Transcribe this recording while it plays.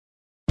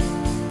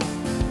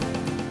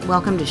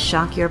Welcome to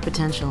Shock Your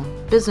Potential,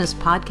 business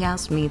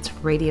podcast meets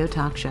radio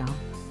talk show.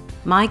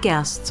 My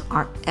guests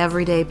are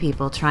everyday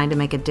people trying to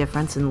make a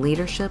difference in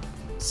leadership,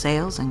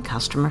 sales, and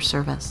customer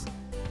service.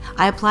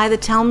 I apply the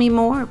Tell Me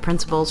More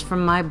principles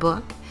from my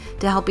book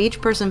to help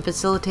each person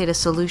facilitate a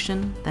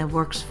solution that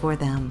works for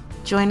them.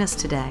 Join us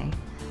today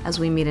as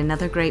we meet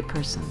another great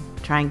person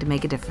trying to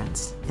make a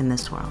difference in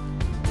this world.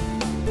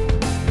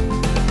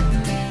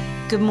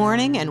 Good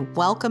morning and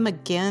welcome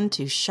again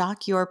to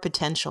Shock Your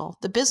Potential,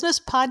 the business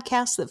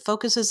podcast that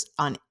focuses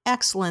on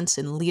excellence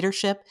in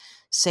leadership,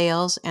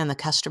 sales, and the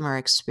customer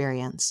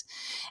experience.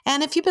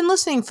 And if you've been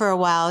listening for a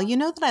while, you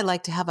know that I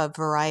like to have a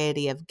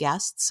variety of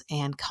guests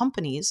and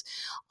companies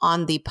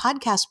on the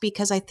podcast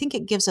because I think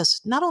it gives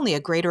us not only a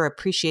greater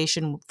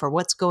appreciation for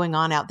what's going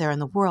on out there in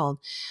the world,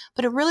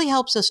 but it really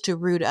helps us to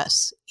root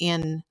us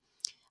in,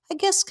 I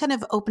guess, kind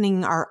of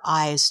opening our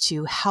eyes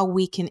to how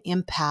we can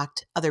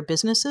impact other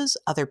businesses,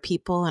 other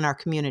people in our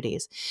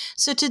communities.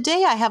 So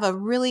today I have a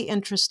really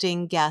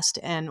interesting guest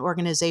and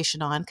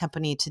organization on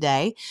company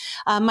today.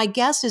 My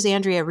guest is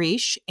Andrea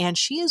Risch, and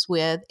she is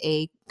with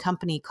a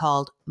company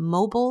called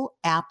Mobile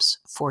Apps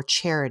for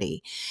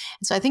Charity.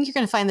 And so I think you're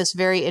going to find this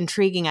very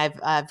intriguing.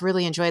 I've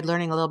really enjoyed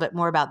learning a little bit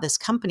more about this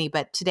company,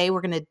 but today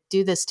we're going to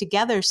do this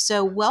together.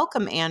 So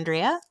welcome,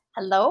 Andrea.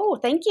 Hello,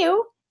 thank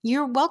you.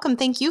 You're welcome.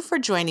 Thank you for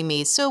joining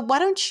me. So why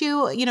don't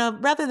you,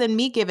 rather than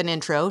me give an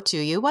intro to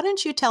you, why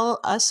don't you tell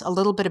us a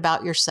little bit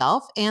about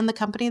yourself and the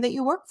company that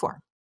you work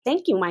for?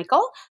 Thank you,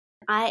 Michael.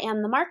 I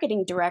am the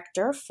marketing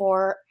director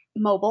for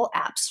Mobile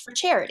Apps for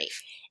Charity.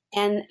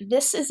 And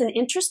this is an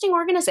interesting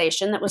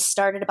organization that was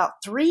started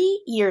about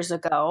 3 years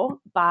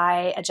ago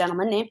by a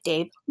gentleman named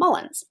Dave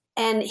Mullins.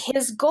 And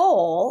his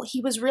goal,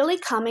 he was really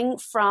coming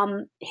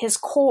from his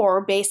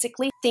core,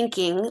 basically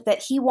thinking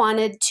that he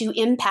wanted to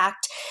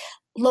impact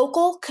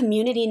local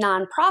community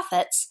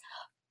nonprofits,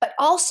 but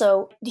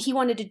also he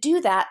wanted to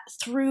do that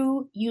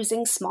through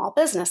using small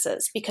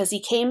businesses because he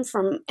came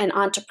from an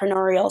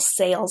entrepreneurial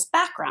sales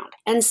background.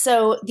 And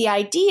so the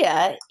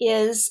idea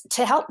is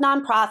to help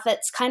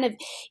nonprofits kind of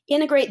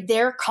integrate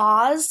their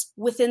cause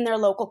within their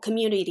local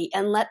community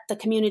and let the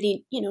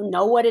community,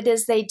 know what it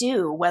is they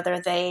do, whether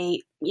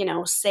they,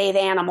 save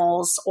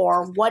animals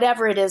or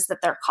whatever it is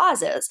that their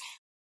cause is.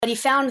 But he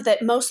found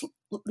that most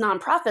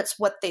nonprofits,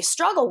 what they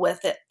struggle with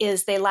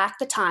is they lack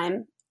the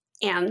time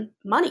and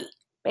money.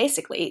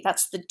 Basically,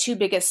 that's the two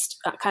biggest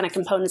kind of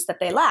components that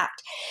they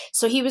lacked.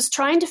 So he was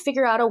trying to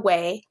figure out a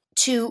way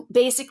to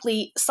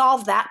basically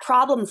solve that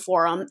problem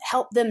for them,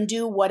 help them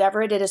do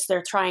whatever it is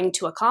they're trying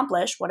to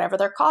accomplish, whatever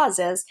their cause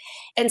is,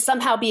 and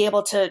somehow be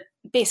able to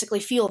basically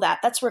feel that.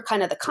 That's where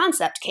kind of the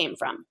concept came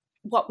from.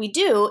 What we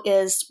do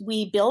is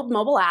we build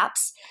mobile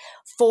apps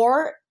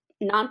for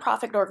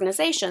nonprofit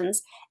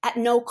organizations at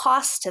no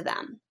cost to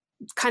them.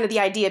 Kind of the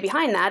idea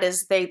behind that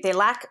is they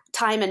lack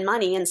time and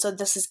money, and so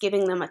this is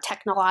giving them a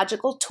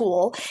technological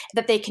tool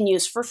that they can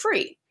use for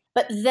free.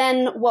 But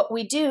then what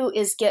we do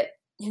is get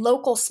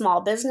local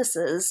small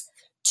businesses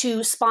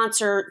to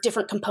sponsor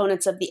different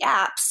components of the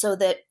app so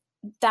that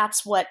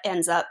that's what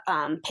ends up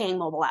paying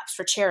Mobile Apps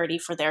for Charity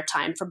for their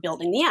time for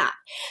building the app.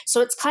 So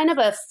it's kind of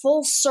a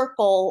full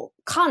circle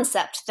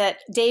concept that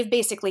Dave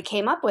basically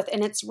came up with.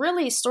 And it's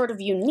really sort of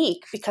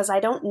unique because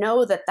I don't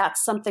know that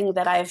that's something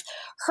that I've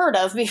heard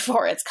of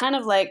before. It's kind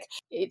of like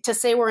to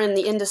say we're in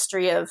the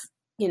industry of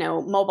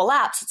mobile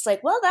apps, it's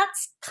like, well,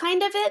 that's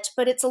kind of it,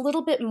 but it's a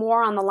little bit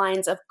more on the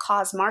lines of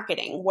cause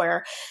marketing,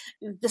 where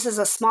this is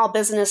a small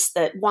business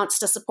that wants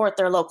to support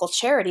their local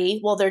charity.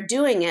 Well, they're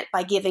doing it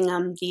by giving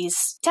them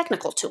these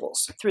technical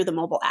tools through the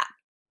mobile app.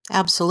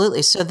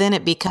 Absolutely. So then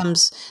it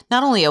becomes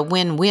not only a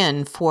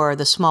win-win for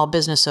the small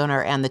business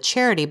owner and the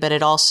charity, but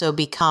it also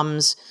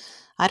becomes,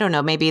 I don't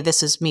know, maybe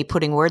this is me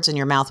putting words in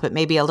your mouth, but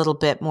maybe a little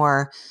bit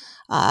more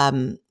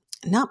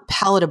not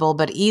palatable,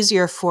 but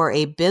easier for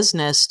a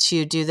business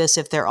to do this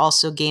if they're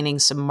also gaining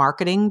some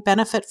marketing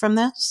benefit from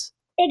this?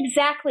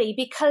 Exactly,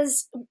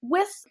 because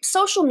with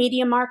social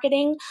media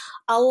marketing,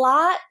 a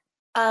lot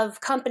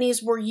of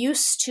companies were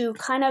used to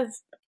kind of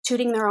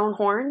tooting their own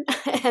horn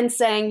and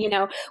saying,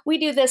 we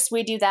do this,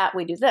 we do that,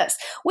 we do this,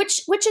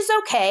 which is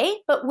okay.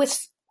 But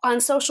on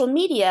social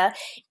media,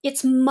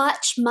 it's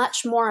much,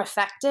 much more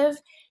effective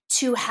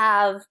to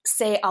have,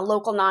 say, a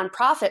local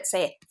nonprofit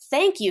say,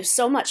 thank you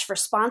so much for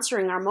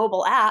sponsoring our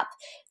mobile app,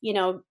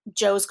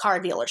 Joe's car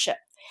dealership.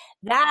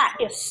 That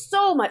is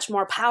so much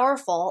more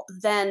powerful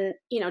than,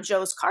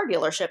 Joe's car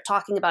dealership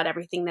talking about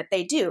everything that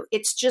they do.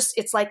 It's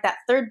like that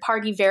third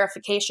party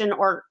verification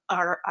or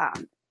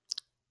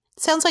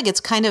sounds like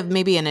it's kind of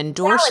maybe an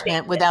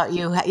endorsement without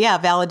you.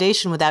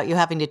 Validation without you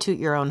having to toot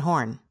your own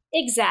horn.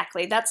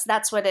 Exactly.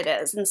 That's what it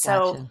is. And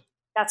so gotcha.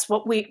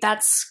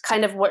 That's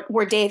kind of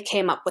where Dave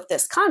came up with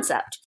this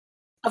concept.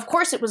 Of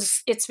course,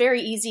 it's very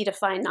easy to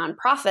find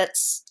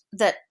nonprofits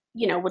that,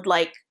 would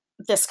like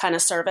this kind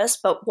of service.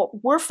 But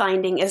what we're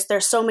finding is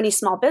there's so many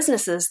small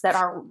businesses that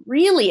are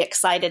really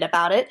excited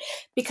about it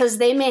because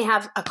they may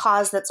have a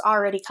cause that's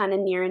already kind of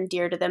near and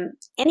dear to them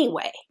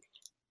anyway.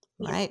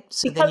 Right.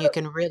 So then because you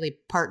can really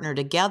partner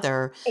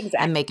together and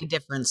exactly. make a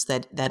difference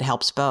that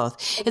helps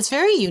both. It's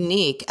very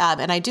unique,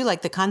 and I do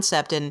like the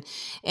concept. And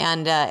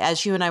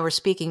as you and I were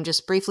speaking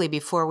just briefly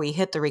before we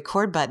hit the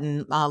record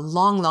button,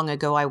 long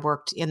ago, I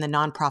worked in the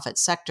nonprofit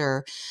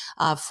sector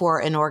for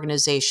an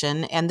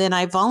organization, and then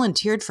I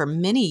volunteered for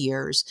many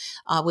years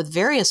with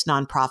various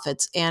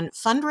nonprofits. And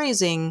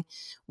fundraising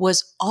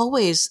was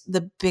always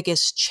the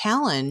biggest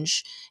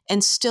challenge,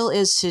 and still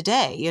is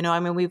today. I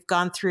mean, we've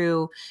gone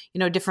through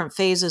different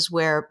phases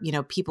where,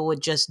 people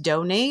would just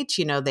donate,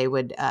 they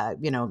would,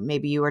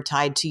 maybe you were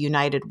tied to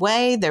United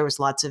Way. There was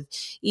lots of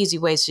easy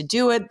ways to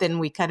do it. Then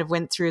we kind of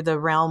went through the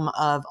realm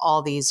of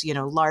all these,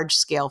 large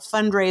scale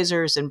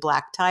fundraisers and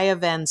black tie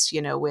events,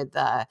 with,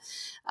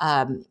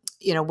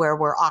 where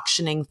we're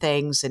auctioning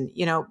things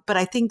but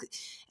I think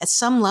at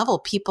some level,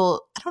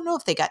 people, I don't know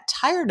if they got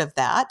tired of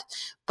that,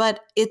 but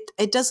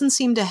it doesn't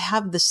seem to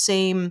have the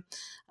same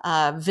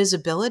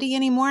visibility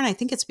anymore. And I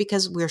think it's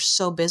because we're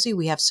so busy.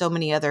 We have so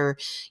many other,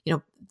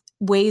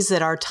 ways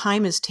that our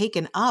time is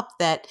taken up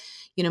that,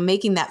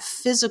 making that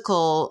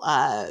physical,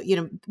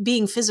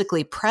 being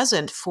physically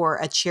present for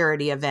a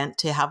charity event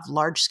to have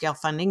large scale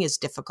funding is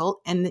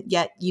difficult. And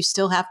yet you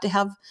still have to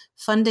have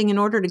funding in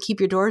order to keep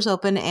your doors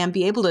open and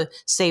be able to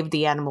save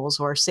the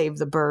animals or save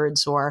the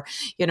birds or,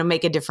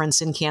 make a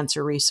difference in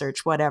cancer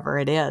research, whatever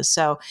it is.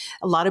 So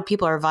a lot of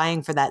people are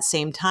vying for that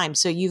same time.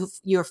 So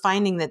you're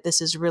finding that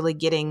this is really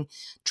getting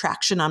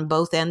traction on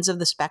both ends of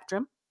the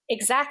spectrum?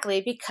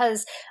 Exactly,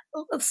 because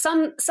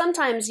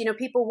sometimes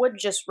people would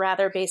just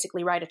rather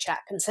basically write a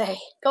check and say,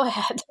 "Go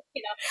ahead."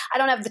 I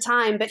don't have the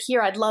time, but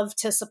here I'd love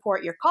to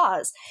support your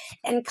cause.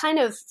 And kind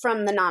of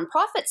from the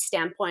nonprofit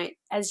standpoint,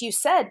 as you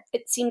said,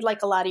 it seemed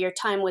like a lot of your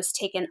time was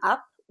taken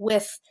up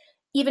with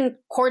even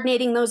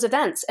coordinating those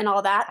events and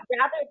all that,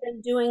 rather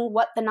than doing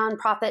what the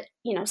nonprofit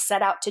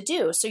set out to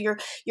do. So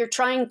you're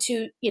trying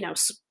to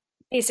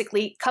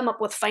basically come up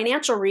with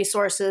financial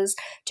resources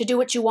to do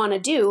what you want to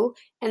do,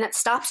 and that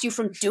stops you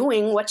from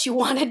doing what you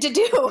wanted to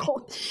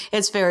do.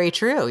 It's very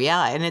true.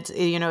 Yeah. And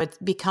it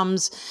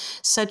becomes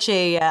such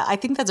I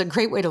think that's a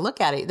great way to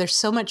look at it. There's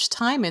so much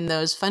time in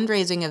those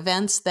fundraising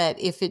events that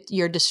if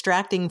you're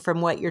distracting from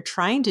what you're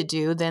trying to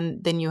do,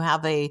 then you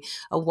have a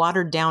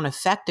watered down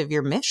effect of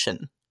your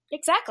mission.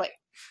 Exactly.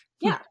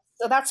 Hmm. Yeah.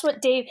 So that's where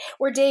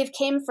Dave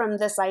came from,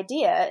 this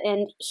idea.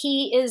 And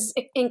he is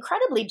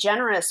incredibly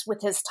generous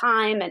with his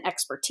time and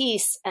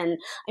expertise. And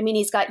I mean,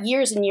 he's got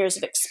years and years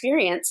of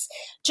experience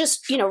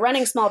just,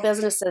 running small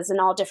businesses in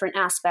all different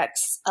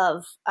aspects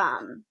of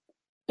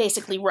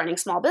basically running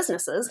small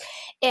businesses.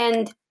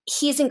 And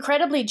he's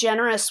incredibly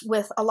generous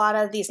with a lot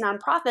of these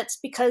nonprofits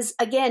because,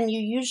 again,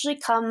 you usually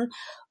come,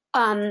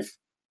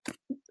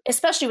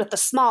 especially with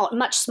the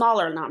much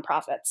smaller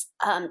nonprofits,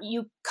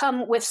 you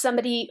come with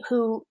somebody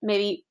who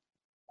maybe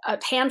a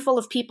handful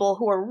of people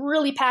who are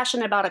really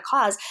passionate about a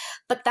cause,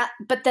 but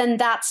then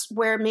that's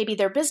where maybe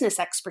their business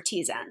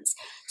expertise ends.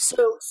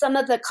 So some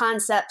of the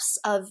concepts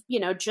of,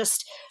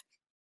 just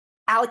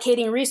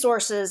allocating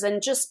resources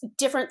and just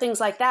different things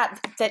like that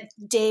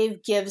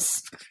Dave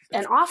gives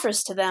and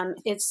offers to them,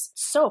 it's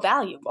so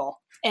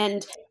valuable.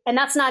 And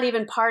that's not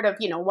even part of,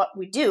 what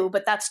we do,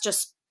 but that's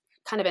just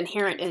kind of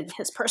inherent in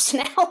his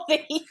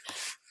personality.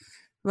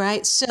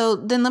 Right. So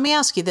then let me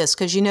ask you this,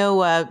 because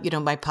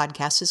my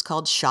podcast is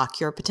called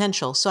Shock Your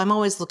Potential. So I'm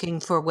always looking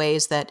for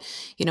ways that,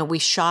 we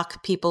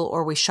shock people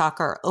or we shock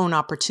our own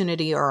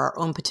opportunity or our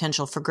own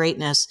potential for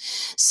greatness.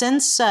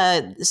 Since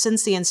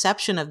the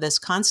inception of this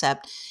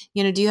concept,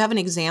 do you have an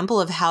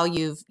example of how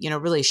you've,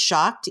 really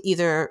shocked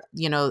either,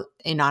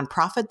 a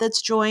nonprofit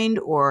that's joined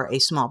or a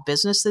small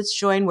business that's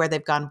joined where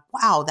they've gone,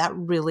 wow, that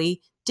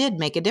really did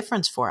make a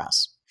difference for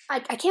us? I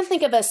can't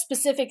think of a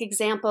specific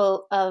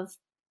example of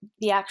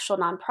the actual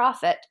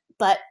nonprofit,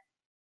 but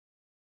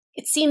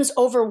it seems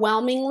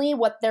overwhelmingly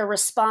what their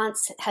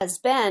response has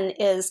been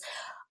is,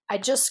 I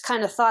just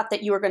kind of thought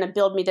that you were going to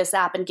build me this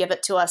app and give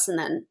it to us and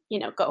then,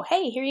 go,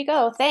 hey, here you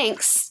go.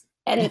 Thanks.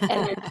 And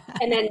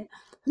then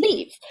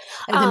leave.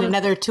 And then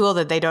another tool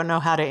that they don't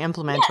know how to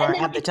implement or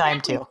have the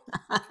time to.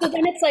 So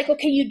then it's like,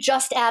 okay, you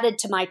just added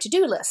to my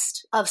to-do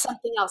list of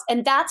something else.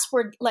 And that's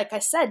where, like I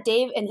said,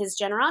 Dave and his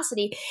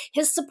generosity,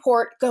 his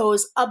support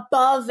goes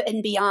above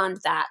and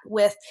beyond that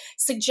with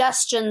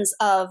suggestions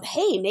of,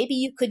 hey, maybe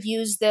you could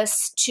use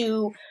this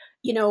to,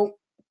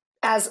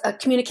 as a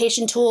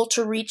communication tool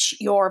to reach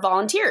your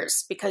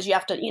volunteers, because you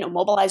have to,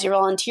 mobilize your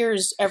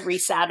volunteers every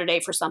Saturday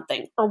for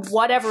something or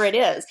whatever it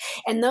is.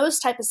 And those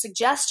type of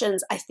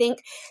suggestions, I think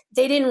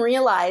they didn't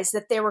realize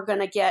that they were going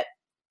to get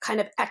kind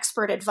of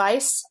expert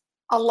advice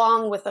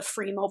along with a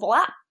free mobile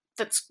app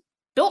that's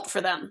built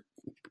for them.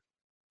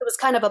 It was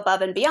kind of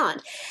above and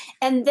beyond.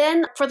 And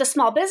then for the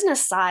small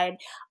business side,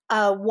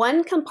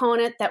 one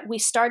component that we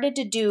started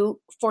to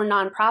do for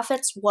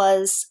nonprofits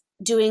was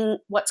doing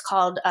what's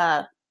called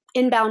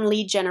inbound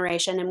lead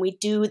generation. And we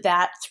do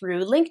that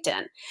through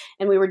LinkedIn.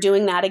 And we were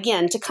doing that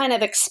again to kind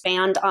of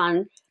expand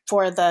on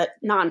for the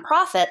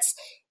nonprofits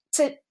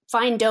to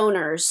find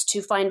donors,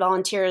 to find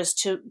volunteers,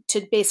 to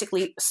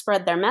basically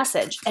spread their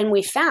message. And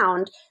we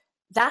found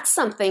that's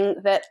something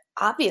that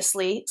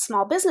obviously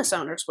small business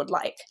owners would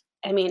like.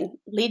 I mean,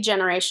 lead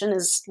generation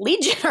is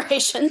lead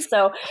generation.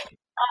 So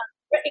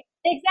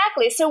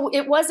exactly. So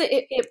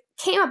it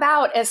came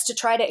about as to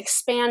try to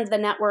expand the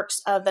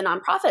networks of the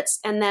nonprofits.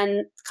 And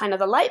then kind of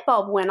the light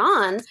bulb went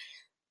on.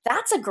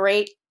 That's a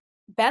great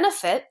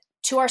benefit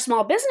to our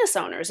small business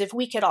owners if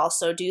we could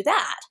also do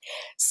that.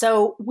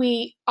 So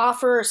we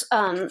offer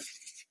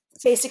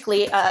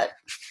basically a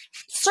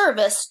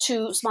service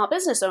to small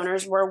business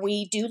owners where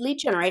we do lead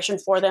generation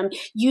for them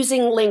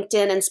using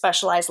LinkedIn and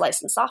specialized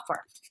licensed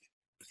software.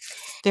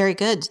 Very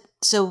good.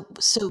 So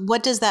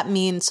what does that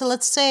mean? So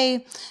let's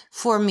say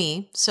for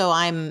me, so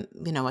I'm,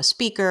 a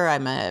speaker,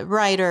 I'm a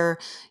writer,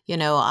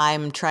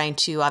 I'm trying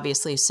to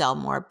obviously sell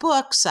more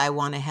books. I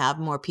want to have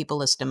more people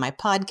listen to my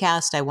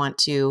podcast. I want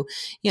to,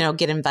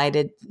 get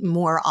invited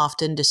more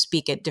often to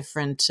speak at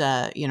different,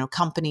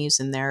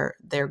 companies and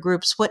their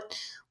groups. What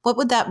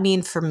would that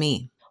mean for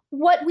me?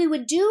 What we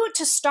would do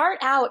to start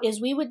out is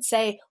we would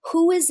say,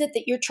 who is it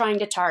that you're trying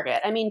to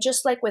target? I mean,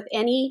 just like with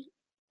any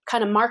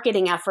kind of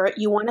marketing effort,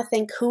 you want to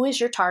think, who is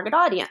your target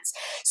audience?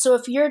 So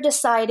if you're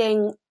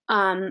deciding,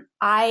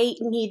 I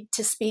need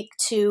to speak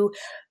to,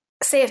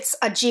 say it's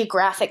a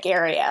geographic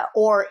area,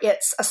 or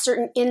it's a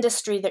certain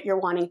industry that you're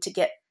wanting to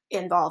get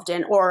involved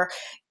in, or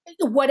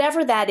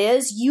whatever that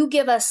is, you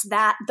give us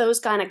those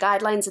kind of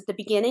guidelines at the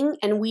beginning,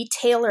 and we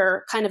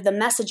tailor kind of the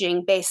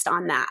messaging based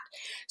on that.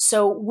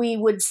 So we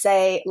would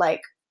say,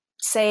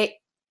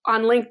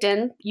 on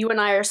LinkedIn, you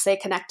and I are, say,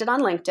 connected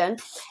on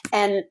LinkedIn,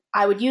 and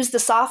I would use the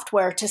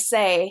software to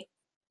say,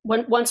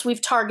 once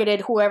we've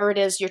targeted whoever it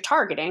is you're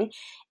targeting,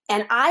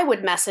 and I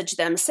would message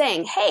them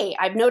saying, hey,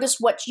 I've noticed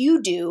what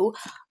you do.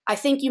 I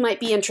think you might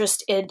be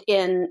interested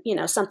in,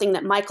 something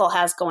that Michael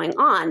has going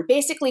on.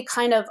 Basically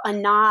kind of a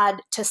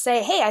nod to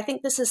say, hey, I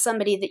think this is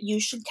somebody that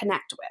you should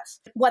connect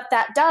with. What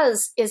that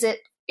does is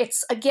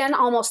it's again,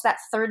 almost that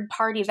third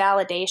party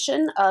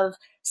validation of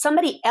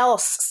somebody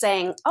else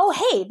saying, oh,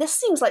 hey, this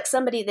seems like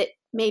somebody that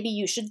maybe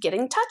you should get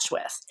in touch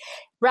with,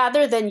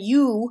 rather than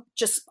you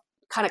just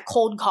kind of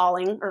cold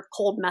calling or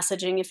cold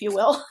messaging, if you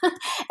will,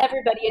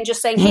 everybody and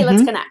just saying, hey,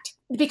 let's connect.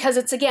 Because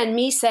it's, again,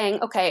 me saying,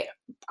 okay,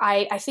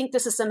 I think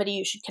this is somebody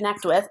you should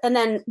connect with. And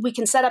then we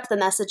can set up the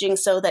messaging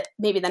so that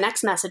maybe the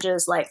next message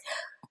is like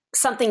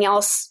something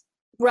else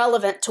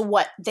relevant to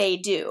what they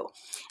do.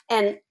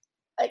 And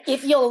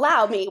if you'll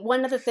allow me,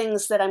 one of the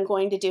things that I'm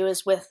going to do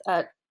is with,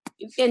 and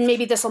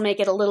maybe this will make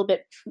it a little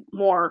bit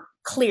more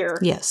clear.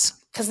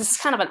 Yes. Because this is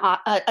kind of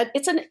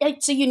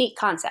it's a unique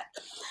concept.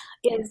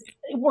 Is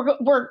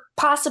we're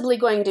possibly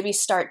going to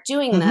start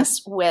doing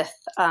this with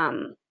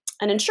an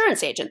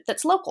insurance agent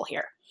that's local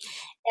here.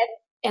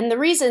 And the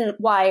reason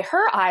why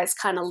her eyes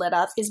kind of lit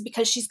up is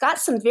because she's got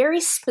some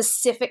very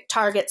specific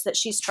targets that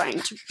she's trying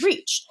to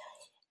reach.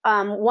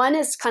 One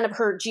is kind of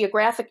her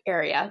geographic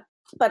area,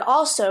 but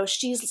also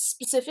she's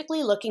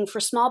specifically looking for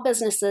small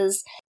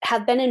businesses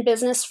have been in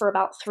business for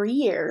about 3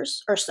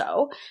 years or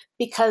so,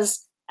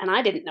 because, and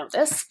I didn't know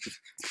this,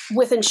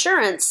 with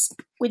insurance,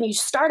 when you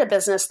start a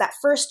business, that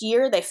first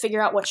year, they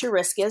figure out what your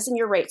risk is and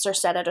your rates are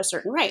set at a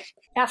certain rate.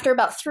 After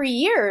about 3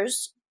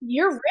 years,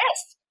 your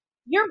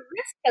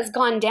risk has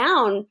gone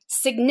down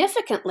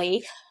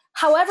significantly.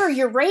 However,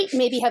 your rate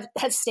maybe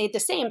has stayed the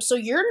same. So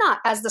you're not,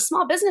 as the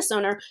small business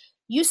owner,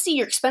 you see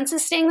your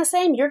expenses staying the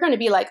same, you're going to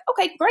be like,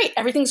 okay, great,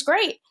 everything's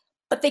great.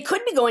 But they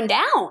could be going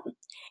down.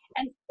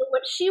 And so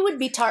what she would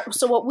be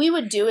so what we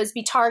would do is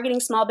be targeting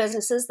small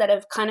businesses that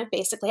have kind of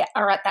basically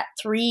are at that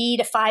 3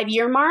 to 5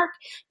 year mark,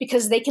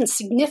 because they can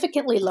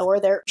significantly lower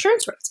their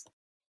insurance rates.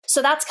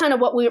 So that's kind of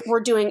what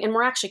we're doing, and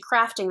we're actually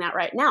crafting that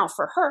right now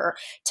for her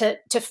to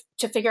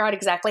figure out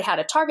exactly how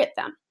to target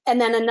them. And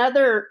then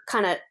another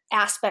kind of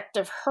aspect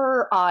of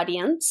her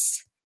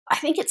audience, I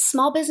think it's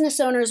small business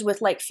owners with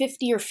like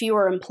 50 or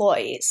fewer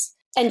employees.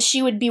 And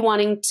she would be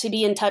wanting to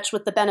be in touch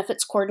with the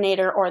benefits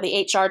coordinator or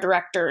the HR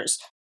directors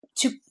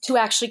to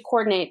actually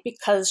coordinate,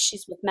 because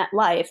she's with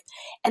MetLife.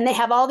 And they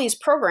have all these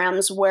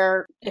programs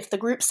where if the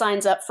group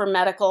signs up for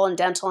medical and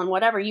dental and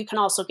whatever, you can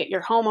also get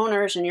your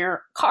homeowners and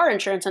your car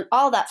insurance and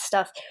all that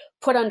stuff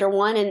put under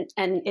one,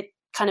 and it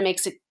kind of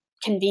makes it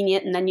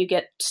convenient, and then you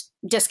get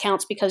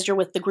discounts because you're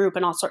with the group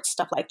and all sorts of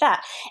stuff like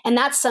that. And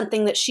that's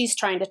something that she's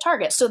trying to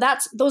target. So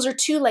those are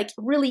two like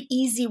really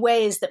easy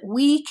ways that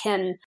we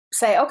can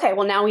say, okay,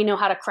 well, now we know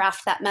how to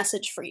craft that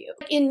message for you.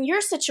 In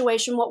your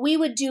situation, what we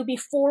would do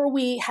before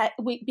we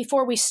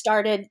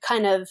started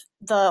kind of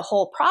the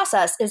whole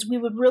process is we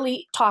would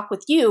really talk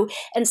with you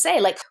and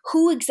say, like,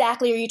 who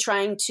exactly are you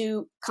trying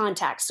to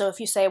contact? So if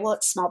you say, well,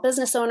 it's small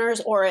business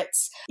owners, or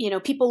it's,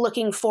 people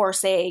looking for,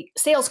 say,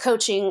 sales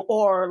coaching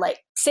or like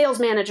sales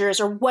managers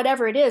or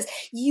whatever it is,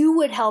 you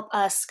would help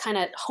us kind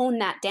of hone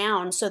that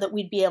down so that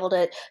we'd be able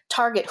to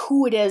target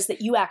who it is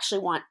that you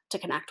actually want to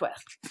connect with.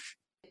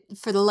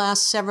 for the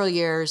last several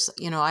years,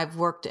 I've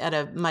worked at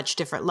a much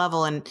different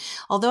level. And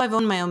although I've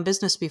owned my own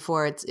business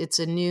before, it's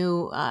a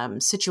new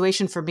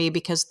situation for me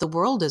because the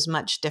world is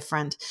much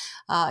different.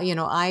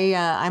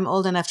 I'm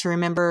old enough to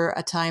remember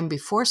a time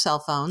before cell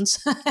phones.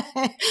 And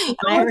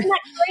Isn't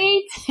that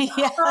great?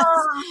 yes,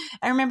 Oh.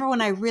 I remember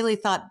when I really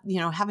thought,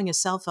 having a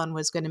cell phone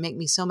was going to make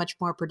me so much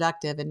more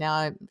productive. And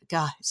now,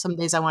 God, some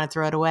days I want to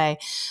throw it away.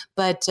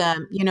 But,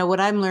 what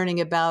I'm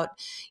learning about,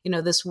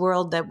 this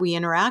world that we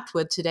interact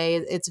with today,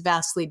 it's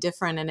vastly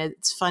different. And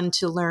it's fun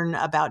to learn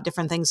about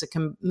different things that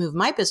can move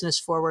my business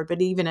forward.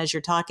 But even as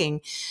you're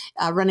talking,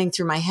 running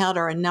through my head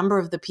are a number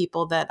of the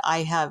people that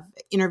I have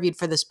interviewed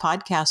for this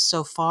podcast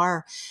so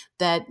far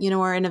that,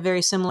 are in a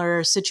very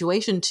similar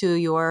situation to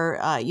your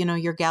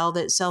gal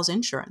that sells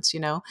insurance,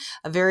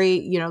 a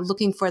very,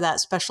 looking for that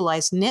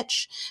specialized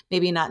niche,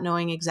 maybe not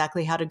knowing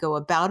exactly how to go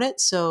about it.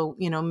 So,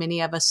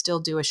 many of us still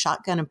do a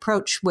shotgun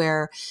approach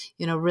where,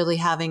 really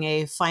having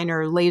a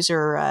finer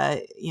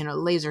laser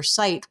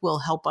sight will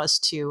help us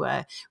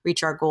to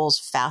reach our goals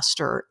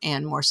faster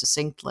and more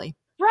succinctly.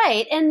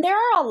 Right. And there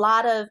are a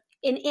lot of,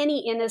 in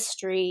any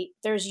industry,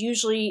 there's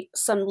usually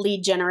some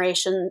lead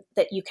generation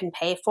that you can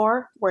pay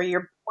for where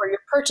you're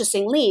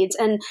purchasing leads.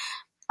 And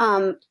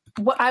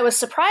what I was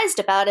surprised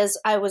about is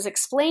I was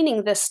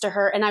explaining this to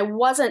her, and I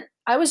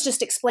was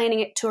just explaining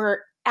it to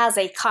her as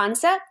a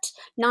concept,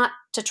 not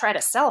to try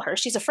to sell her.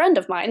 She's a friend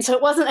of mine. So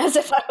it wasn't as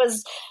if I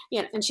was,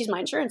 and she's my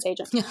insurance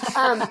agent. But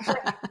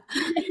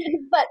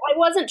I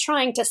wasn't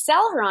trying to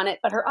sell her on it,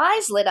 but her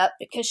eyes lit up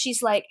because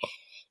she's like,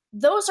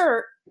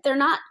 they're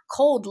not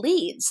cold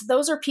leads.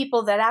 Those are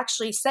people that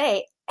actually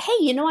say,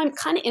 hey, I'm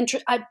kind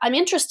of I'm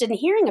interested in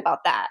hearing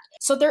about that.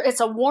 So it's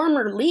a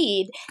warmer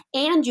lead,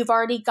 and you've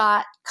already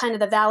got kind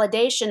of the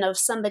validation of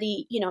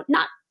somebody,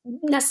 not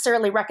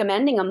necessarily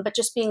recommending them, but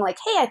just being like,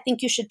 hey, I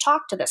think you should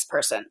talk to this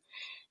person,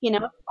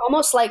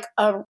 almost like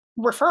a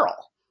referral.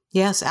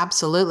 Yes,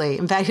 absolutely.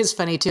 In fact, it's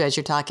funny too. As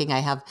you're talking, I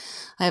have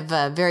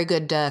a very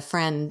good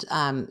friend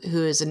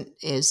who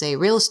is a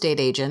real estate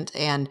agent,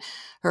 and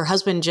her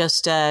husband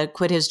just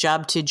quit his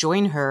job to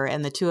join her,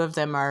 and the two of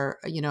them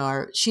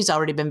she's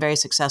already been very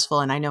successful,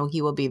 and I know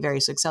he will be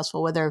very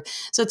successful with her.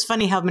 So it's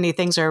funny how many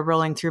things are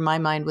rolling through my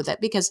mind with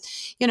it because,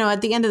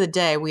 at the end of the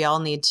day, we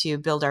all need to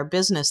build our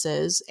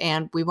businesses,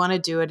 and we want to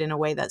do it in a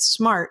way that's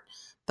smart.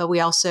 But we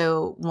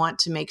also want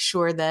to make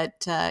sure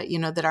that,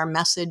 that our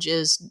message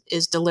is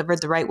delivered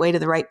the right way to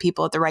the right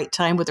people at the right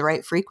time with the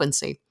right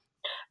frequency.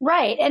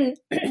 Right. And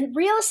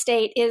real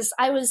estate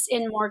I was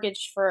in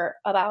mortgage for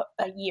about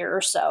a year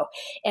or so.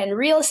 And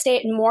real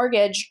estate and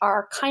mortgage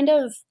are kind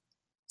of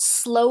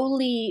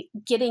slowly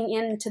getting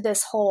into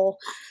this whole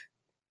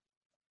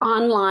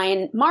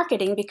online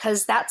marketing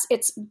because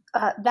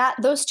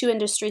those two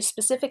industries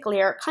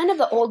specifically are kind of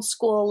the old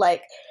school,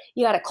 like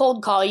you got to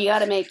cold call, you got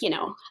to make,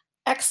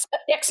 X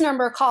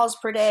number of calls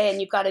per day,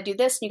 and you've got to do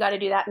this, and you got to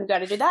do that, and you got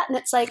to do that. And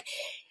it's like,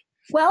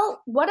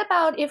 well, what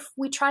about if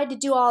we tried to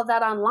do all of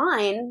that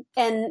online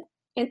and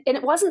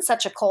it wasn't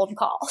such a cold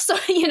call? So,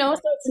 so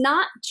it's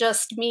not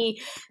just me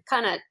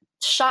kind of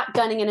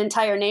shotgunning an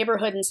entire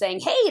neighborhood and saying,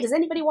 hey, does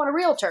anybody want a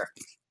realtor?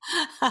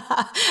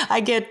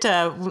 I get,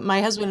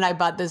 my husband and I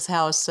bought this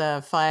house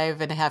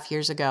 5.5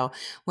 years ago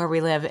where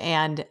we live,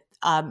 and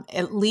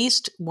at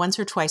least once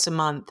or twice a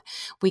month,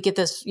 we get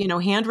this,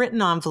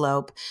 handwritten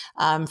envelope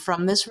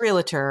from this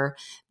realtor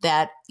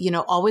that,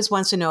 always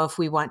wants to know if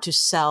we want to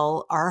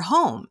sell our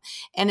home.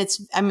 And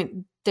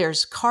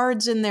there's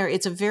cards in there.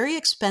 It's a very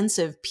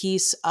expensive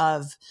piece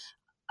of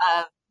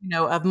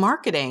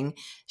marketing.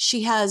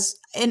 She has,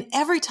 and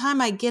every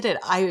time I get it,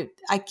 I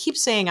keep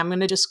saying, I'm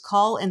going to just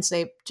call and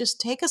say, just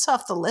take us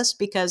off the list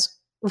because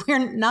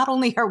not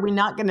only are we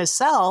not going to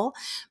sell,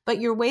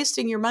 but you're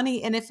wasting your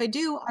money. And if I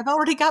do, I've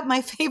already got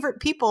my favorite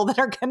people that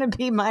are going to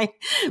be my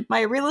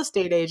real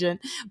estate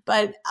agent.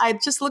 But I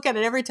just look at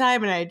it every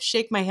time and I'd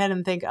shake my head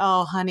and think,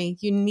 oh, honey,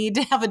 you need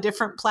to have a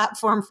different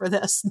platform for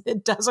this.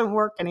 It doesn't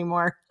work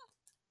anymore.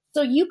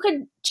 So you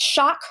could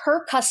shock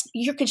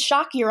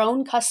your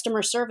own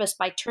customer service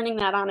by turning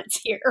that on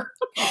its ear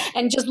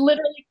and just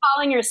literally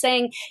calling her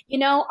saying,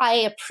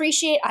 I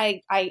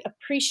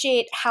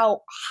appreciate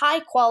how high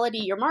quality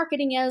your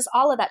marketing is,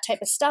 all of that type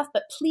of stuff,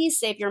 but please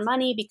save your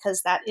money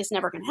because that is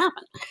never going to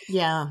happen.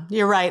 Yeah,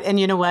 you're right. And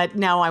you know what?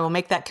 Now I will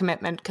make that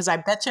commitment because I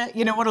bet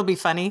you know what'll be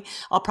funny?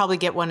 I'll probably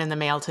get one in the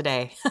mail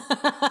today.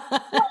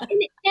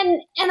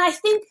 And I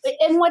think,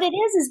 and what it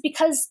is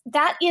because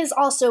that is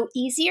also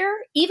easier,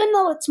 even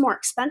though it's more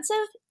expensive,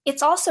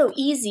 it's also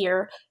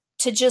easier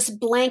to just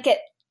blanket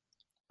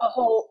a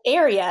whole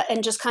area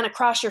and just kind of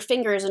cross your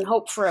fingers and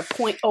hope for a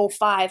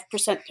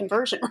 0.05%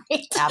 conversion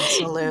rate.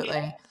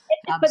 Absolutely.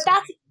 But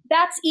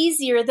that's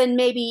easier than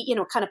maybe,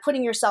 kind of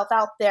putting yourself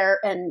out there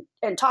and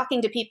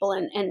talking to people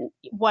and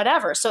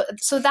whatever. So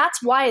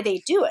that's why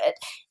they do it.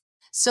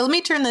 So let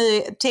me turn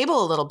the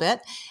table a little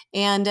bit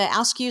and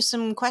ask you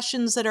some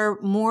questions that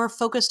are more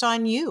focused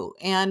on you.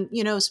 And,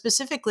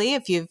 specifically,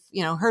 if you've,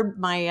 heard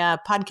my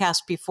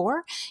podcast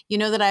before,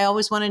 that I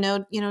always want to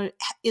know,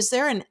 is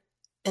there an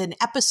an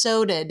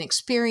episode, an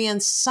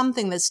experience,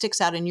 something that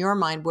sticks out in your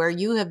mind where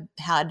you have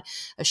had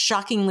a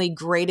shockingly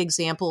great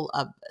example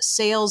of a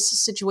sales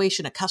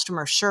situation, a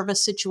customer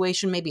service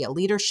situation, maybe a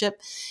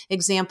leadership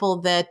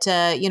example that,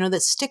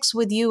 that sticks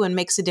with you and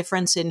makes a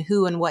difference in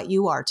who and what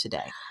you are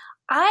today?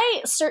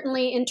 I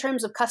certainly, in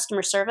terms of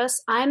customer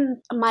service,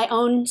 I'm my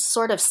own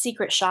sort of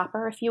secret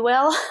shopper, if you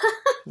will.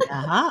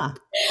 Uh-huh.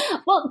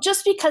 Well,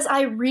 just because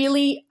I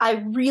really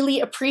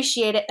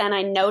appreciate it, and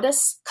I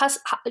notice,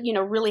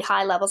 really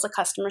high levels of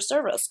customer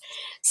service.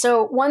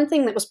 So one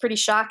thing that was pretty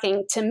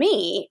shocking to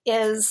me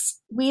is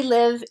we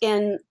live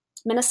in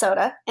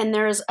Minnesota, and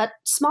there's a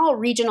small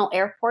regional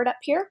airport up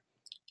here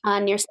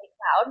near St.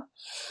 Cloud.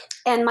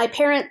 And my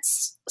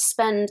parents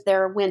spend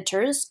their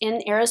winters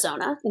in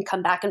Arizona and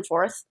come back and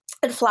forth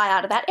and fly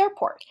out of that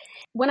airport.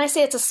 When I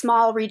say it's a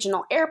small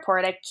regional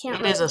airport, I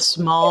can't. It is a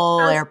small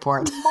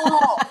airport.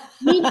 Small.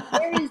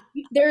 I mean,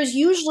 there's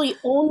usually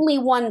only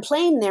one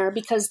plane there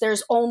because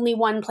there's only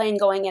one plane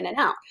going in and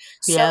out.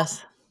 So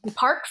yes. You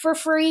park for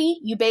free.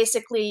 You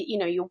basically,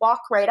 you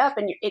walk right up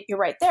and you're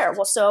right there.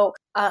 Well, so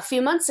a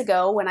few months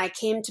ago when I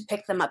came to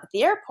pick them up at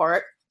the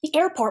airport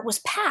was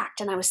packed.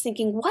 And I was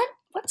thinking,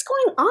 what's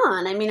going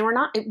on? I mean,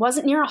 it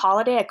wasn't near a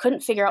holiday. I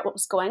couldn't figure out what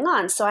was going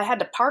on. So I had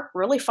to park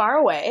really far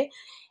away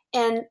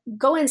and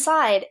go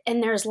inside,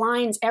 and there's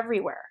lines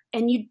everywhere.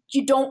 And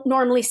you don't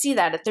normally see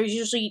that. There's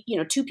usually,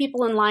 two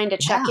people in line to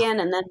check in,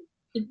 and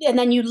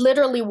then you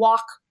literally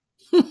walk,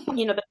 the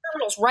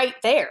terminal's right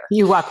there.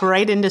 You walk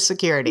right into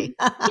security.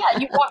 Yeah,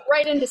 you walk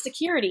right into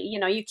security.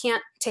 You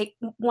can't take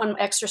one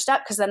extra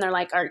step because then they're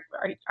like,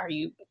 are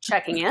you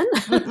checking in?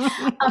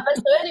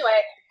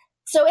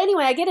 So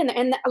anyway, I get in there,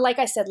 and like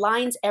I said,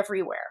 lines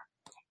everywhere.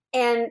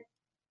 And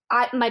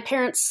my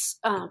parents'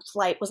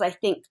 flight was, I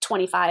think,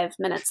 25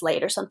 minutes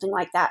late or something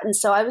like that. And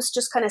so I was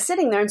just kind of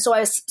sitting there. And so I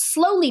was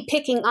slowly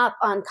picking up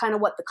on kind of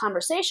what the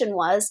conversation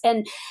was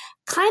and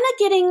kind of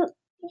getting,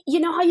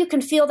 how you can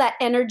feel that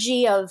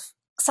energy of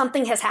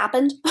something has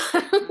happened,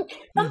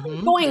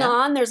 something's going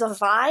on. There's a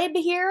vibe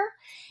here.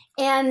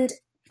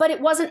 But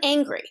it wasn't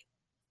angry.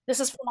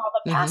 This is from all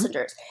the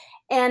passengers.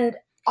 And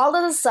all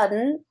of a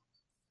sudden,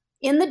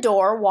 in the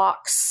door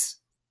walks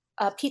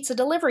a pizza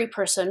delivery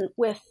person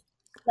with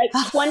like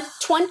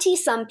 20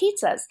 some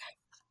pizzas.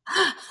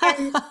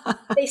 And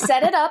they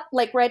set it up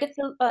like right at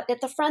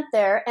the front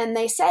there. And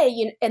they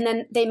say, and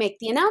then they make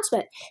the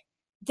announcement,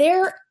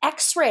 their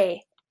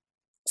X-ray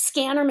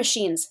scanner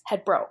machines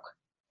had broke.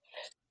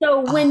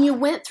 So when you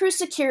went through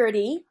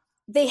security,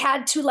 they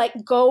had to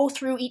like go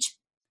through each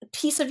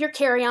piece of your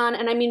carry-on.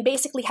 And I mean,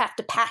 basically have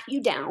to pat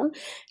you down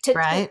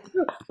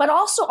but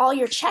also all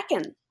your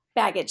check-in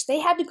baggage, they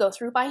had to go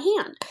through by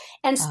hand.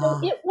 And so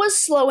it was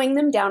slowing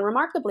them down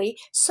remarkably.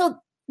 So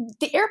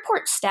the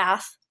airport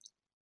staff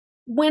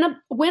went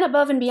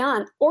above and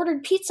beyond,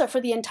 ordered pizza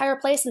for the entire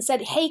place and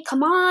said, hey,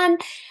 come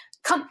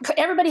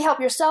everybody help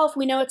yourself.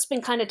 We know it's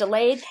been kind of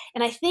delayed.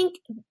 And I think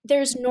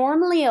there's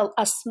normally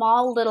a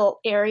small little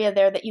area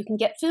there that you can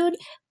get food,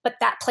 but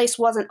that place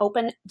wasn't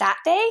open that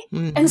day.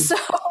 Mm-hmm. And so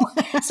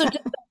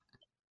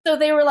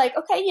they were like,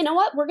 okay, you know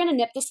what? We're going to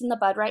nip this in the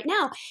bud right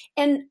now.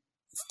 And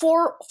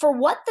for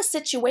what the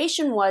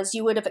situation was,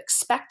 you would have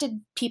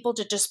expected people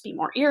to just be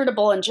more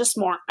irritable and just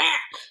more,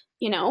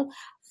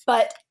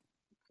 but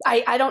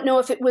I don't know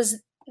if it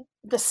was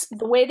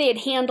the way they had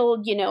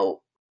handled,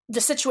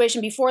 the situation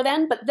before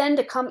then, but then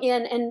to come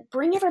in and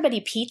bring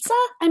everybody pizza.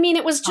 I mean,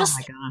 it was just,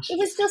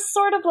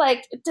 sort of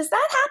like, does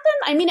that happen?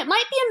 I mean, it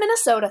might be a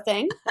Minnesota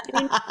thing.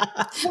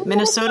 I mean,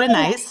 Minnesota,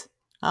 nice.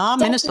 Oh,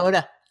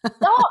 Minnesota.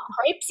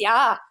 Crepes.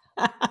 Yeah.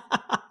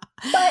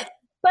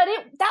 But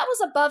that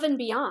was above and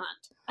beyond.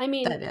 I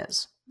mean, that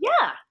is.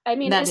 Yeah. I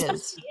mean,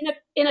 especially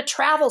in a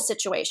travel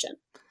situation.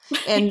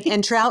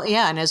 and travel,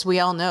 yeah. And as we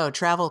all know,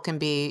 travel can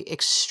be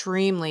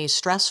extremely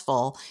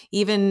stressful,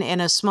 even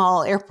in a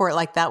small airport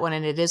like that one.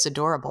 And it is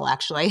adorable,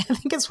 actually. I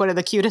think it's one of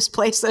the cutest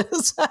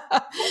places.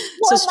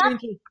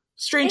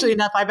 Strangely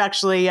enough, I've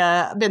actually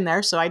been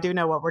there, so I do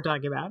know what we're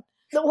talking about.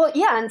 Well,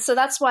 yeah, and so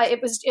that's why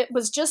it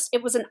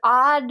was an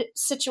odd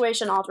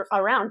situation all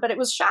around, but it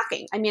was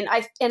shocking. I mean,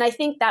 I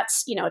think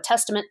that's a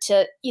testament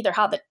to either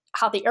how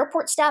the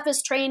airport staff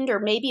is trained, or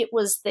maybe it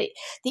was the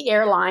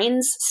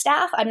airlines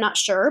staff. I'm not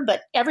sure,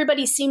 but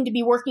everybody seemed to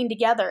be working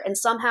together, and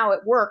somehow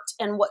it worked.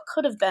 And what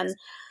could have been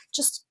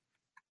just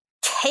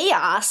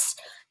chaos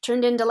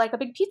turned into like a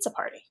big pizza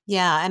party.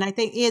 Yeah. And I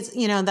think it's,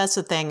 that's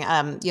the thing.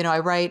 I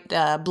write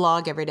a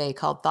blog every day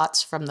called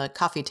Thoughts from the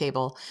Coffee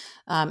Table.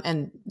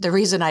 And the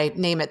reason I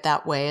name it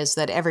that way is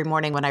that every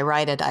morning when I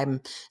write it, I'm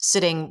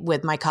sitting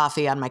with my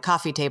coffee on my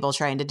coffee table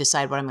trying to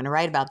decide what I'm going to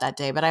write about that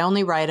day. But I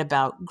only write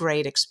about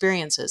great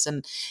experiences.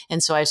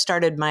 And so I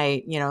started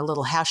my,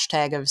 little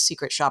hashtag of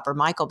Secret Shopper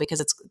Michael, because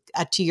it's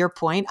to your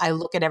point, I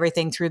look at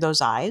everything through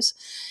those eyes.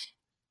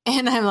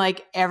 And I'm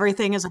like,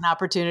 everything is an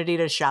opportunity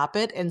to shop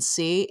it and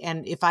see.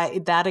 And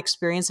that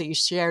experience that you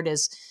shared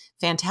is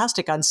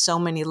fantastic on so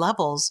many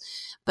levels,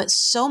 but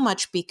so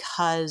much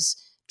because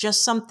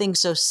just something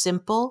so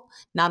simple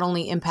not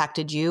only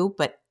impacted you,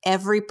 but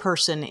every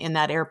person in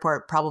that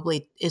airport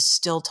probably is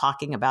still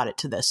talking about it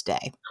to this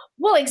day.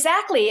 Well,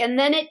 exactly. And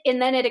then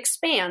it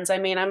expands. I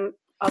mean, I'm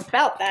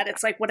about that.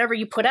 It's like whatever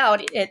you put out,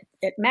 it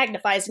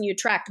magnifies and you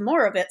attract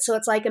more of it. So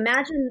it's like,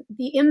 imagine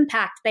the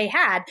impact they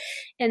had,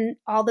 and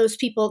all those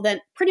people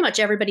that pretty much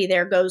everybody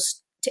there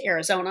goes to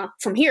Arizona.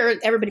 From here,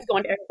 everybody's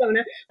going to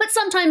Arizona, but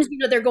sometimes,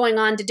 they're going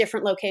on to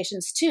different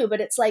locations too. But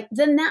it's like,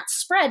 then that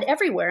spread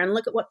everywhere, and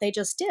look at what they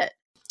just did.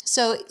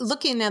 So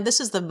looking now, this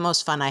is the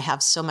most fun. I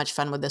have so much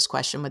fun with this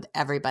question with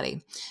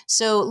everybody.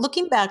 So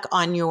looking back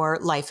on your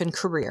life and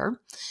career,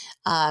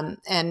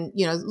 and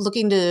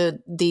looking to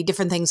the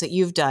different things that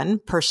you've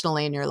done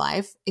personally in your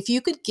life, if you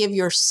could give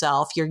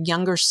yourself, your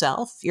younger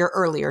self, your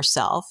earlier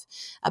self,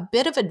 a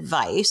bit of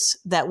advice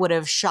that would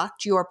have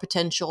shocked your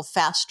potential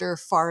faster,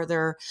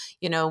 farther,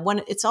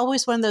 it's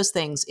always one of those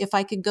things. If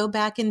I could go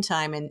back in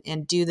time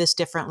and do this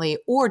differently,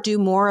 or do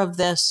more of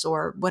this,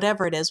 or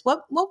whatever it is,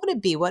 what would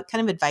it be? What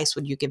kind of advice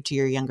would you give to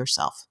your younger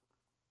self?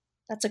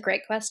 That's a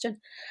great question.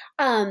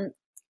 Kind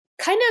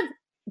of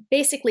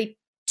basically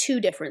two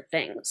different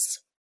things.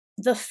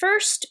 The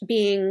first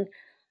being,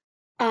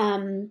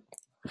 I'm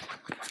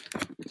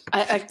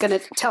going to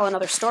tell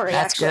another story.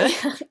 That's actually.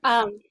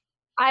 Good.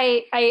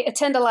 I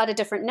attend a lot of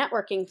different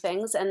networking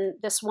things, and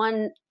this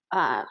one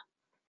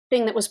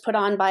thing that was put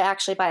on by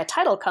a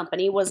title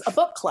company was a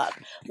book club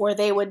where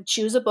they would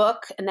choose a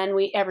book, and then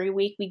every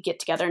week we'd get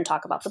together and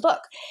talk about the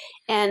book.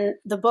 And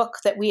the book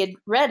that we had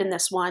read in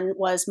this one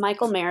was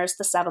Michael Mayer's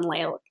The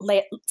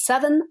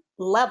Seven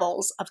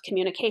Levels of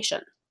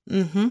Communication.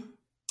 Mm-hmm.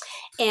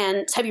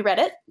 And have you read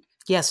it?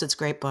 Yes, it's a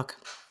great book.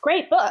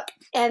 Great book.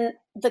 And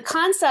the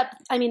concept,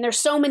 there's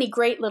so many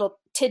great little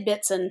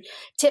tidbits and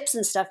tips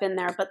and stuff in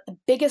there, but the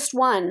biggest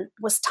one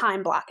was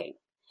time blocking.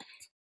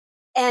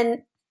 And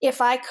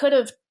if I could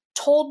have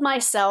told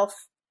myself,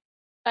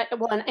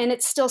 and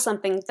it's still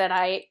something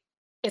that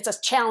it's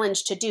a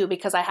challenge to do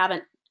because I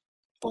haven't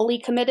fully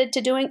committed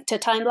to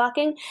time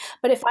blocking,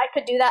 but if I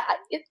could do that,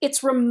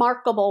 it's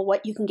remarkable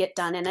what you can get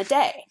done in a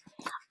day.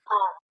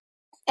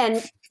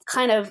 And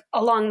kind of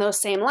along those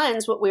same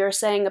lines, what we were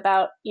saying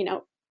about,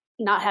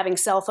 not having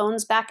cell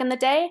phones back in the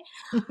day,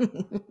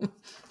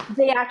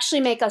 they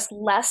actually make us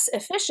less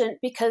efficient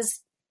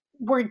because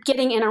we're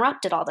getting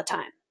interrupted all the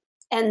time.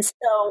 And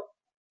so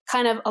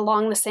kind of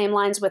along the same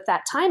lines with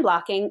that time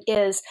blocking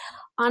is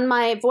on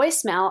my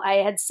voicemail, I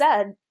had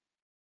said,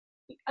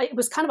 it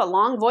was kind of a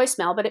long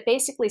voicemail, but it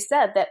basically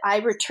said that I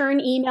return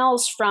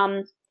emails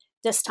from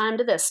this time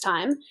to this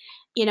time,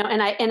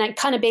 and I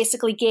kind of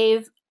basically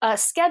gave a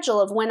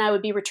schedule of when I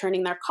would be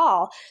returning their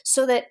call,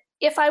 so that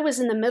if I was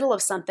in the middle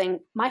of something,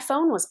 my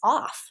phone was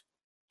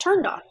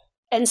turned off.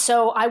 And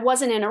so I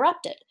wasn't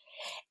interrupted.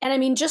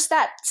 And just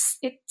that,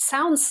 it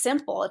sounds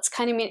simple. It's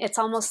it's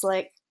almost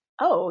like,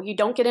 oh, you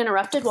don't get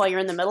interrupted while you're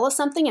in the middle of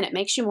something and it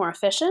makes you more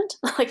efficient?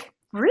 Like,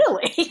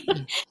 really?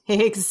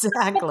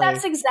 Exactly. But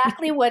that's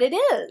exactly what it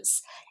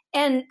is.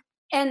 And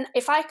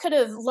if I could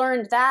have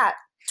learned that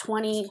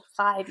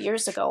 25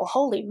 years ago,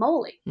 holy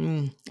moly.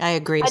 I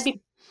agree.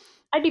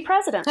 I'd be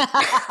president.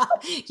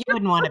 You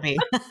wouldn't want to be.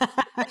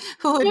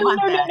 Who would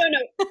want that?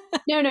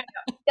 No.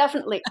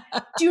 Definitely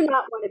do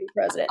not want to be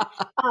president.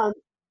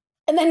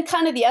 And then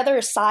kind of the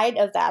other side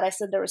of that, I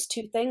said there was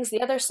two things.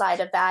 The other side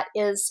of that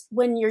is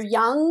when you're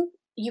young,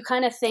 you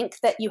kind of think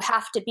that you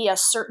have to be a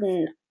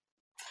certain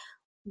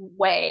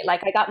way.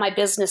 Like I got my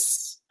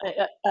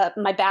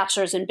my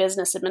bachelor's in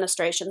business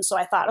administration. So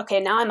I thought, okay,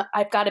 now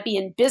I've got to be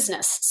in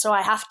business. So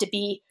I have to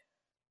be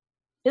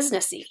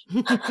businessy.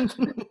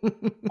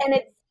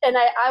 And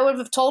I would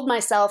have told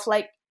myself,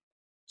 like,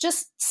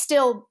 just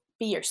still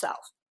be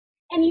yourself.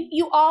 And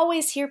you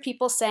always hear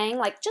people saying,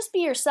 like, just be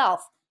yourself.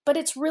 But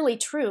it's really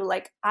true.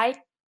 Like, I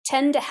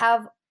tend to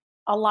have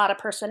a lot of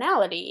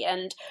personality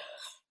and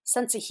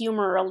sense of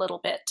humor a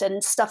little bit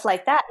and stuff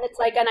like that. And it's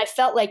like, and I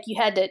felt like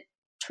you had to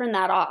turn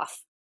that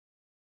off.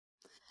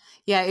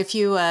 Yeah, if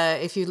you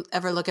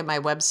ever look at my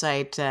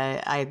website,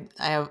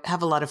 I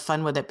have a lot of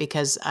fun with it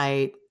because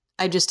I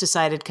just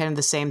decided kind of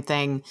the same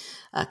thing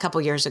a couple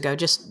years ago.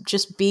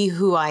 Just be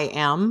who I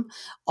am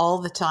all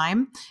the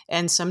time.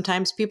 And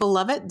sometimes people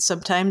love it.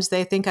 Sometimes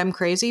they think I'm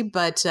crazy.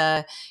 But,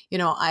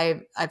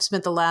 I've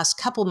spent the last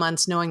couple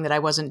months knowing that I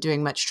wasn't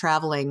doing much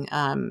traveling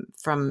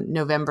from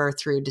November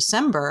through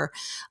December.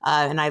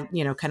 And I,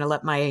 kind of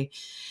let my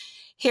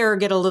hair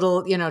get a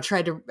little,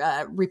 tried to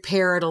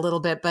repair it a little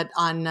bit. But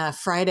on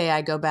Friday,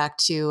 I go back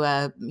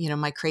to,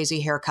 my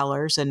crazy hair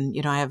colors, and,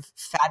 I have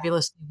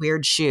fabulous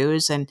weird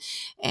shoes, and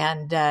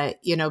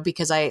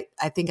because I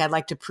think I'd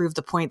like to prove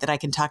the point that I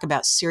can talk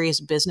about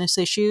serious business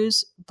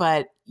issues,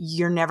 but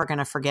you're never going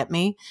to forget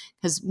me,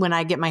 because when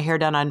I get my hair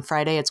done on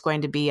Friday, it's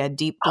going to be a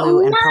deep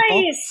blue and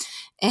purple.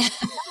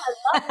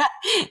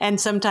 And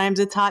sometimes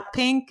it's hot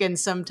pink, and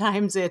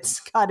sometimes it's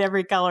got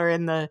every color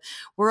in the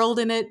world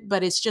in it.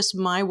 But it's just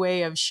my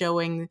way of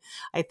showing,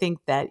 I think,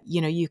 that,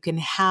 you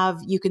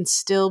can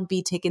still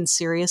be taken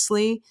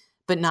seriously,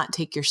 but not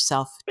take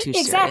yourself too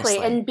Exactly.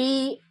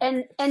 seriously.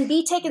 And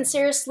be taken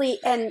seriously,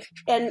 and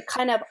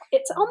kind of,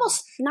 it's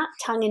almost not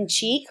tongue in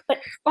cheek, but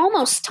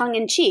almost tongue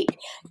in cheek,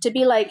 to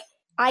be like,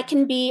 I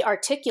can be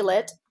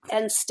articulate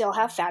and still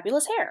have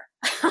fabulous hair.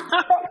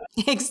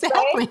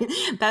 Exactly. Right?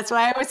 That's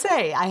why I would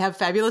say I have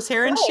fabulous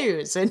hair and Right.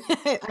 shoes, and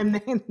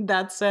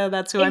that's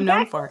who I'm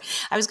known Exactly. for.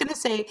 I was going to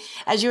say,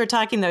 as you were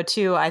talking though,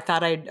 too, I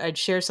thought I'd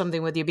share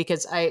something with you,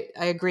 because I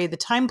agree. The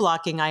time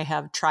blocking I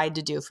have tried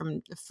to do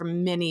for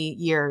many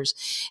years,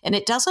 and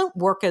it doesn't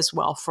work as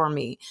well for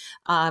me.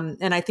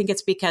 And I think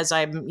it's because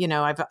I've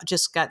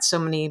just got so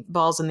many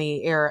balls in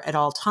the air at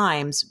all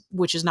times,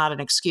 which is not an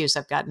excuse.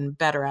 I've gotten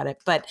better at it.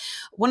 But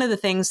one of the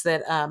things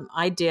that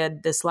I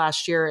did this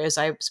last year is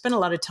I spent a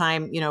lot of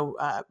time,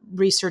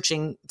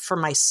 researching for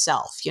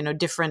myself,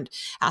 different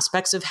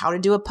aspects of how to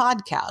do a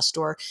podcast,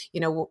 or,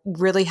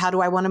 really how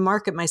do I want to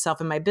market myself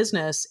in my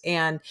business.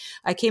 And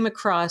I came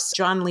across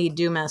John Lee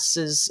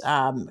Dumas's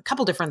a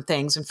couple different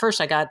things. And first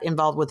I got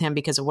involved with him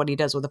because of what he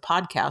does with a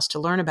podcast to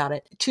learn about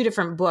it. Two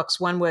different books.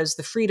 One was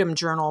the Freedom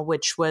Journal,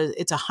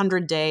 it's a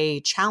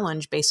 100-day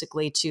challenge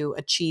basically to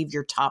achieve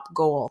your top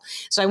goal.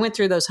 So I went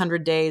through those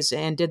 100 days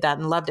and did that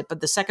and loved it. But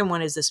the second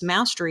one is this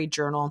mastery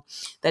journal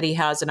that he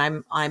has.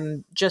 And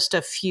I'm just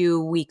a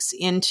few weeks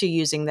into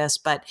using this,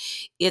 but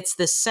it's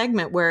this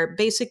segment where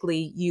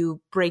basically you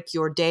break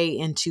your day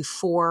into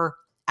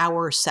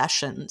 4-hour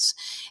sessions.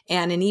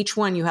 And in each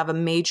one, you have a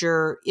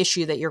major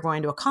issue that you're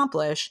going to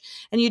accomplish.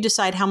 And you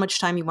decide how much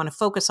time you want to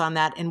focus on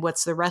that and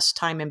what's the rest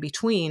time in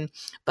between.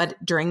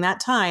 But during that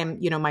time,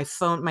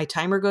 my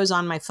timer goes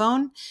on my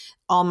phone.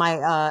 All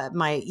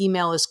my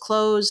email is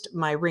closed.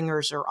 My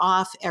ringers are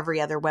off.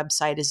 Every other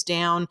website is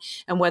down.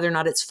 And whether or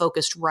not it's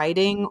focused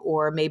writing,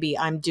 or maybe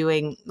I'm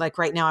doing, like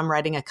right now, I'm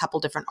writing a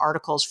couple different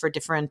articles for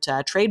different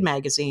trade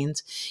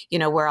magazines,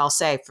 where I'll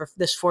say for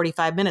this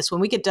 45 minutes, when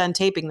we get done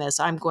taping this,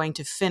 I'm going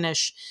to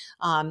finish,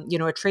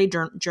 a trade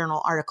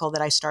journal article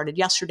that I started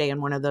yesterday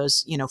in one of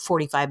those,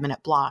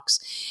 45-minute blocks.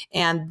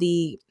 And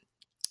the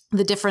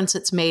difference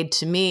it's made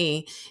to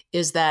me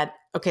is that,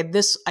 okay,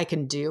 this I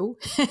can do,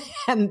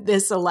 and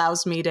this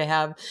allows me to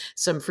have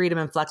some freedom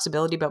and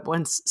flexibility. But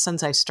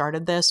since I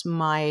started this,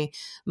 my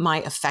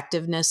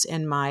effectiveness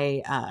and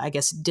my,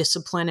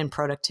 discipline and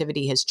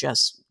productivity has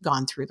just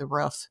gone through the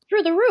roof.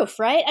 Through the roof,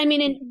 right? I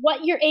mean, and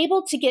what you're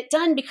able to get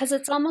done, because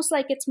it's almost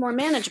like it's more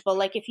manageable.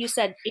 Like if you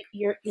said,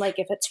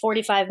 if it's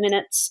 45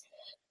 minutes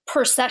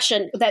per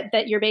session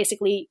that you're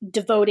basically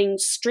devoting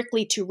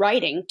strictly to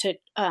writing, to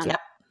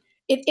Yep.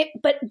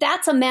 But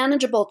that's a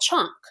manageable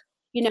chunk,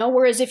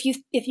 whereas if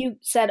you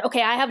said,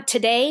 okay, I have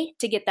today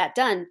to get that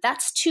done,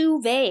 that's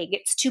too vague,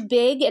 it's too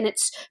big, and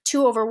it's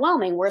too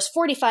overwhelming. Whereas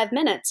 45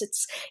 minutes,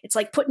 it's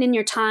like putting in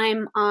your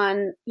time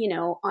on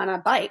a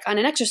bike, on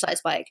an exercise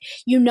bike.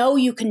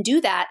 You can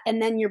do that,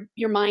 and then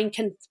your mind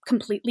can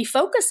completely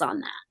focus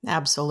on that.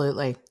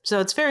 Absolutely. So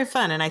it's very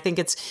fun, and I think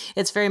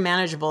it's very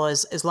manageable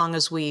as long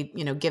as we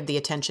give the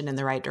attention in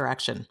the right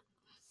direction.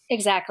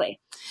 Exactly.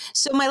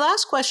 So my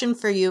last question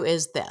for you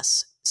is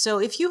this. So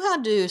if you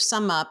had to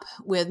sum up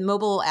with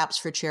mobile apps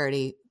for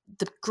charity,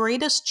 the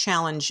greatest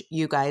challenge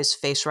you guys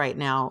face right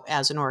now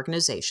as an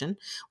organization,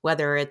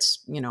 whether it's,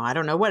 I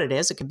don't know what it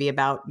is. It could be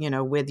about,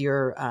 with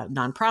your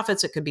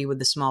nonprofits. It could be with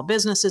the small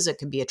businesses. It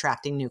could be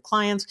attracting new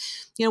clients.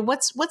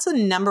 What's the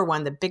number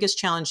one, the biggest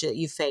challenge that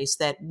you face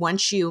that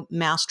once you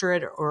master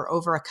it or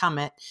overcome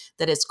it,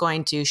 that it's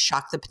going to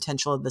shock the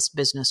potential of this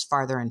business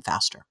farther and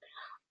faster?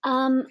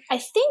 I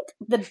think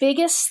the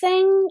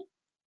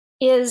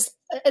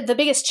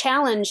biggest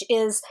challenge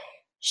is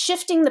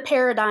shifting the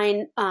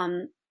paradigm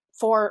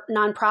for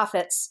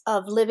nonprofits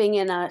of living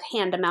in a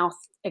hand-to-mouth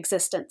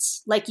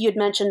existence. Like you had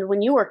mentioned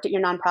when you worked at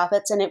your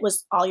nonprofits, and it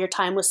was all your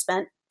time was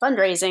spent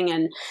fundraising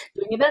and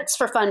doing events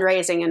for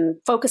fundraising and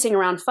focusing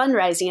around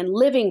fundraising and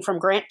living from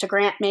grant to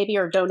grant, maybe,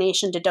 or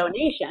donation to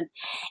donation.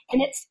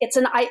 And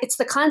it's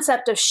the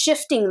concept of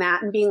shifting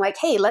that and being like,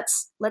 hey,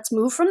 let's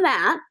move from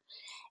that.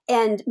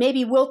 And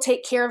maybe we'll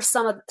take care of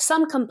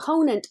some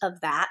component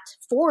of that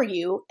for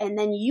you, and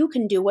then you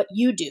can do what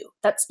you do.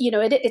 That's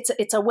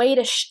it's a way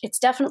to it's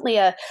definitely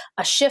a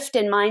shift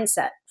in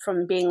mindset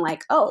from being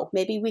like, oh,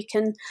 maybe we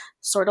can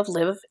sort of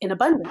live in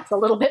abundance a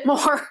little bit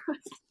more.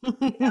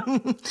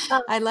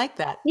 I like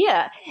that.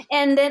 Yeah,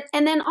 and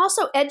then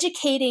also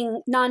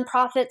educating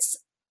nonprofits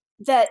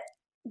that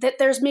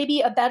there's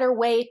maybe a better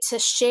way to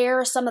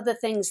share some of the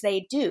things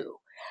they do.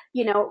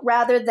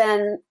 Rather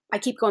than, I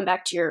keep going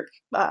back to your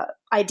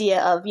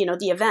idea of,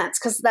 the events,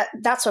 because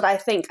that's what I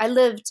think. I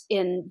lived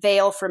in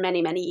Vail for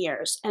many, many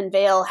years, and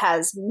Vail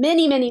has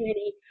many, many,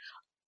 many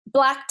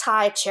black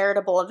tie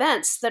charitable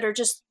events that are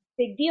just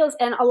big deals.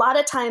 And a lot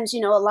of times, a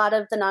lot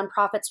of the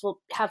nonprofits will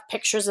have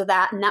pictures of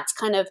that, and that's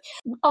kind of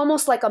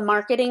almost like a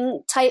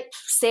marketing type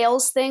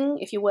sales thing,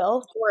 if you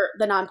will, for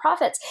the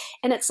nonprofits.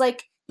 And it's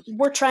like,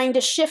 we're trying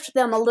to shift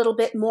them a little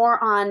bit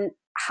more on,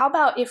 how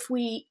about if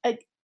we,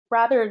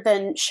 rather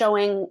than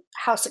showing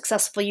how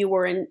successful you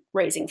were in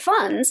raising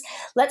funds,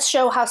 let's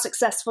show how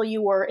successful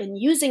you were in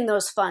using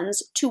those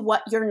funds to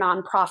what your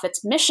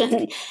nonprofit's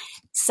mission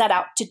set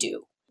out to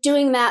do.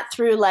 doing that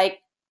through like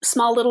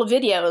small little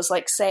videos,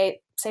 like say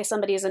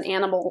somebody is an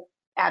animal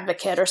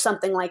advocate or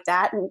something like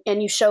that,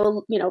 and you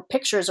show,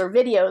 pictures or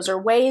videos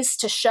or ways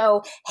to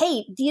show,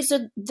 hey,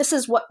 this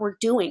is what we're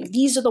doing.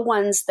 These are the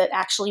ones that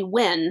actually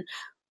win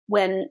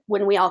when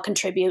we all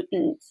contribute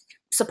and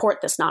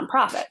support this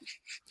nonprofit.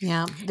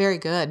 Yeah, very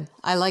good.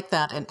 I like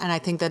that. And I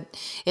think that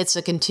it's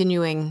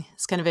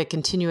kind of a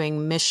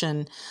continuing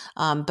mission,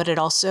 but it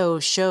also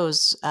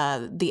shows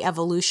the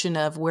evolution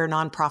of where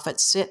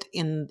nonprofits sit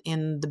in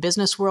the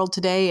business world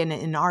today and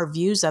in our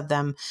views of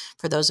them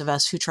for those of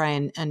us who try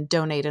and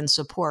donate and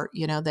support,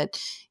 that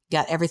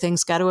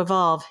everything's got to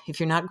evolve. If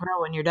you're not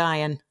growing, you're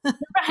dying.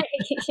 Right.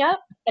 Yep.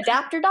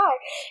 Adapt or die.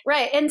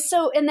 Right. And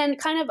then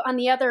kind of on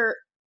the other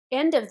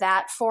end of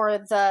that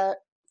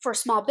for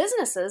small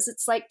businesses,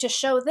 it's like to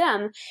show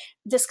them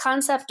this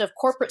concept of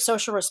corporate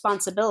social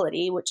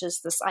responsibility, which is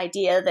this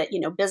idea that,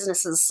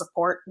 businesses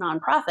support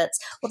nonprofits.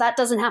 Well, that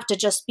doesn't have to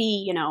just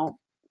be,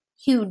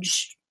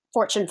 huge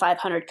Fortune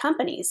 500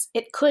 companies.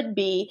 It could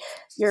be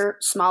your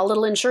small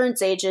little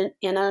insurance agent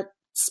in a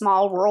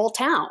small rural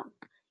town,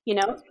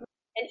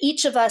 and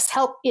each of us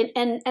help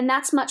and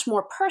that's much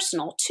more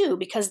personal too,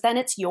 because then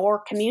it's your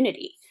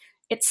community.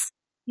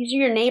 These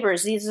are your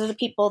neighbors. These are the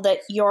people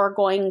that you're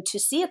going to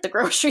see at the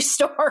grocery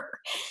store,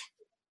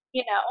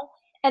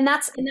 and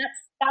that's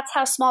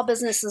how small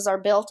businesses are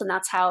built. And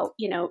that's how,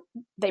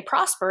 they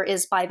prosper,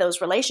 is by those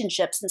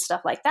relationships and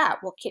stuff like that.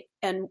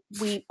 And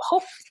we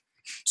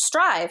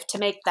strive to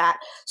make that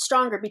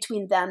stronger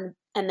between them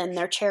and then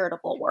their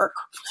charitable work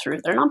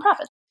through their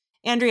nonprofits.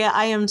 Andrea,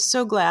 I am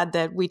so glad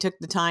that we took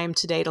the time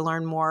today to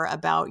learn more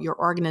about your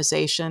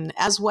organization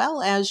as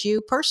well as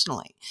you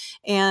personally.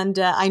 And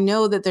I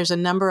know that there's a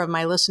number of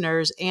my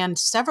listeners and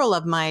several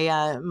of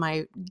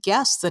my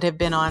guests that have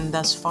been on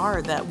thus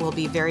far that will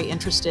be very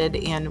interested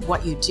in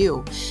what you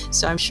do.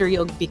 So I'm sure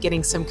you'll be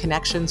getting some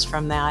connections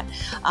from that.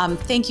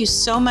 Thank you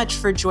so much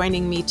for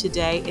joining me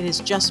today. It has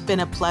just been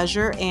a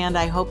pleasure, and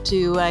I hope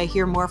to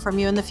hear more from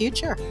you in the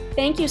future.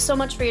 Thank you so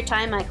much for your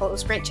time, Michael. It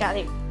was great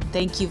chatting.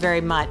 Thank you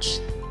very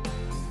much.